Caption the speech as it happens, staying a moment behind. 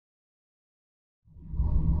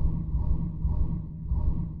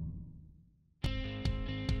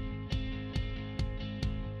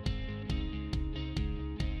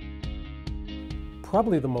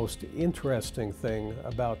Probably the most interesting thing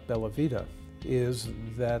about BellaVita is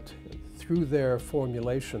that through their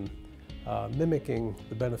formulation, mimicking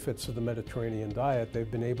the benefits of the Mediterranean diet, they've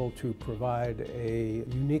been able to provide a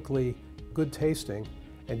uniquely good tasting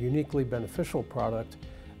and uniquely beneficial product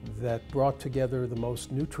that brought together the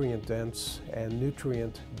most nutrient-dense and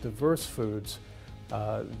nutrient-diverse foods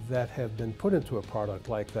that have been put into a product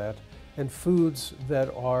like that, and foods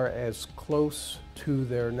that are as close to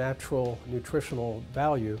their natural nutritional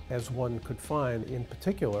value as one could find, in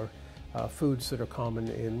particular, foods that are common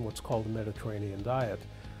in what's called the Mediterranean diet.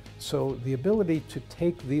 So the ability to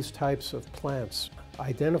take these types of plants,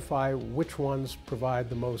 identify which ones provide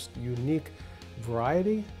the most unique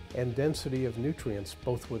variety and density of nutrients,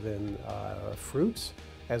 both within fruits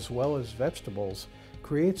as well as vegetables,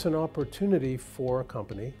 creates an opportunity for a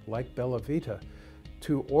company like BellaVita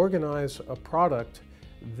to organize a product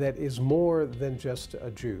that is more than just a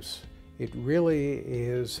juice. It really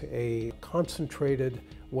is a concentrated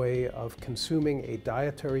way of consuming a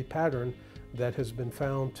dietary pattern that has been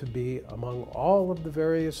found to be among all of the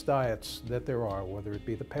various diets that there are, whether it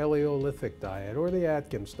be the Paleolithic diet or the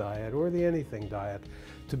Atkins diet or the anything diet,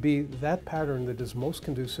 to be that pattern that is most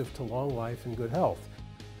conducive to long life and good health.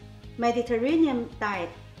 Mediterranean diet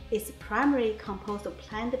is primarily composed of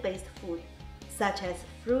plant-based food, such as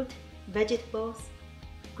fruit, vegetables,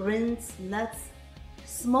 grains, nuts,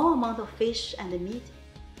 small amount of fish and meat.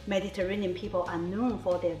 Mediterranean people are known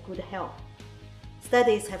for their good health.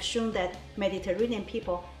 Studies have shown that Mediterranean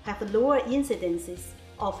people have lower incidences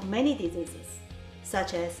of many diseases,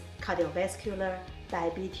 such as cardiovascular,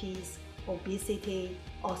 diabetes, obesity,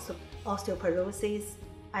 osteoporosis,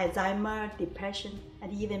 Alzheimer's, depression,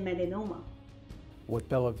 and even melanoma. What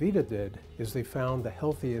BellaVita did is they found the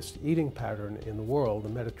healthiest eating pattern in the world, the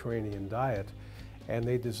Mediterranean diet, and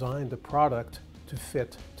they designed a product to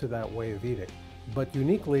fit to that way of eating. But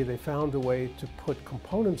uniquely, they found a way to put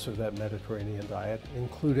components of that Mediterranean diet,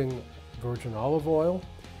 including virgin olive oil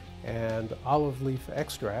and olive leaf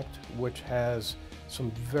extract, which has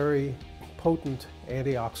some very potent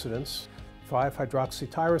antioxidants,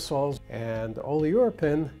 5-hydroxytyrosols, and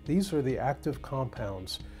oleuropein. These are the active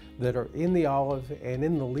compounds that are in the olive and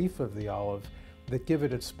in the leaf of the olive that give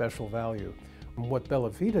it its special value. And what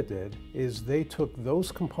BellaVita did is they took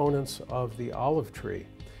those components of the olive tree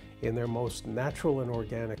in their most natural and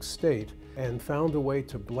organic state and found a way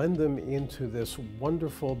to blend them into this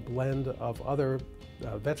wonderful blend of other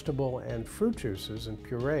vegetable and fruit juices and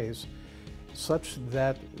purees, such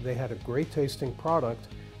that they had a great tasting product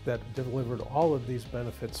that delivered all of these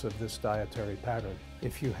benefits of this dietary pattern.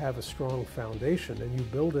 If you have a strong foundation and you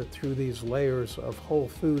build it through these layers of whole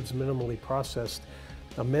foods, minimally processed,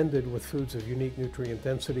 amended with foods of unique nutrient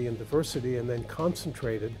density and diversity, and then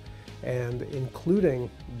concentrated, and including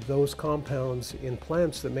those compounds in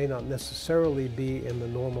plants that may not necessarily be in the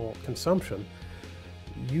normal consumption,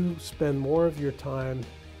 you spend more of your time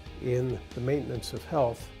in the maintenance of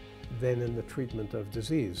health than in the treatment of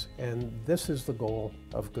disease. And this is the goal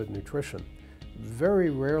of good nutrition. Very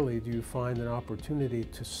rarely do you find an opportunity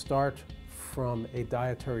to start from a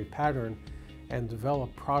dietary pattern and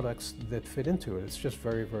develop products that fit into it. It's just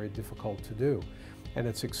very, very difficult to do. And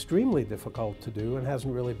it's extremely difficult to do and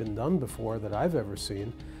hasn't really been done before that I've ever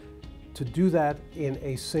seen, to do that in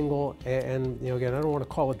a single, and again, I don't want to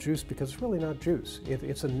call it juice because it's really not juice.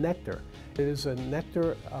 It's a nectar. It is a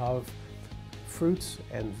nectar of fruits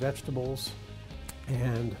and vegetables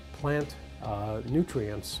and plant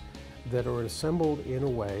nutrients that are assembled in a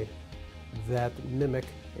way that mimic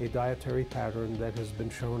a dietary pattern that has been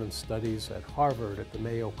shown in studies at Harvard, at the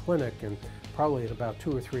Mayo Clinic, and probably in about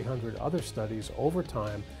 200 or 300 other studies over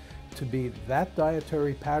time, to be that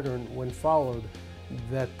dietary pattern, when followed,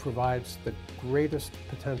 that provides the greatest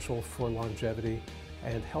potential for longevity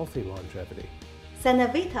and healthy longevity.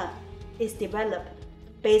 SonaVita is developed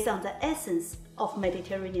based on the essence of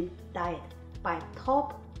Mediterranean diet by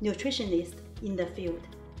top nutritionists in the field.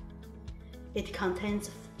 It contains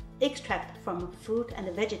extract from fruit and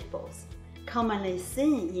vegetables commonly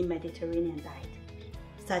seen in Mediterranean diet,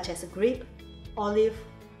 such as grape, olive,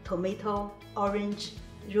 tomato, orange,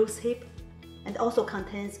 rosehip, and also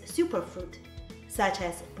contains superfruit such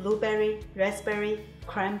as blueberry, raspberry,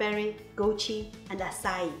 cranberry, goji, and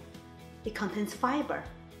acai. It contains fiber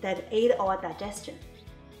that aid our digestion,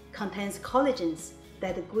 contains collagens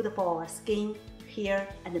that are good for our skin, hair,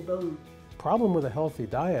 and bone. The problem with a healthy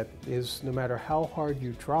diet is no matter how hard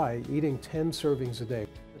you try, eating 10 servings a day,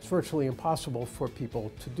 it's virtually impossible for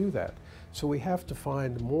people to do that. So we have to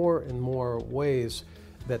find more and more ways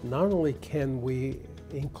that not only can we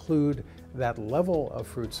include that level of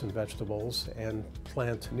fruits and vegetables and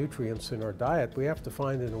plant nutrients in our diet, we have to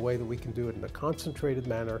find in a way that we can do it in a concentrated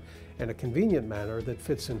manner and a convenient manner that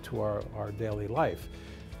fits into our daily life.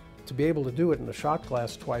 To be able to do it in a shot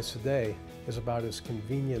glass twice a day is about as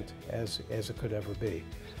convenient as it could ever be.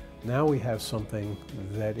 Now we have something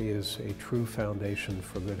that is a true foundation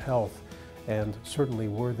for good health and certainly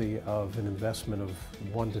worthy of an investment of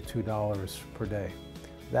 $1 to $2 per day.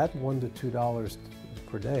 That $1 to $2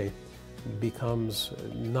 per day becomes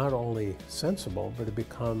not only sensible, but it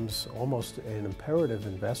becomes almost an imperative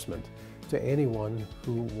investment to anyone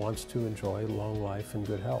who wants to enjoy long life and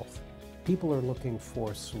good health. People are looking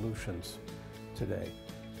for solutions today.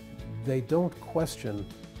 They don't question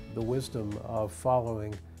the wisdom of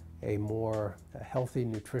following a more healthy,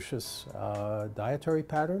 nutritious dietary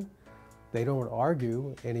pattern. They don't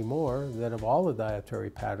argue anymore that of all the dietary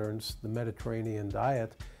patterns, the Mediterranean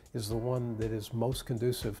diet is the one that is most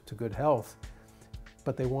conducive to good health,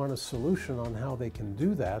 but they want a solution on how they can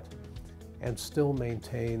do that and still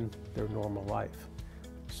maintain their normal life.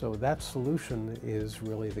 So that solution is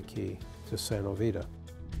really the key to SonaVita.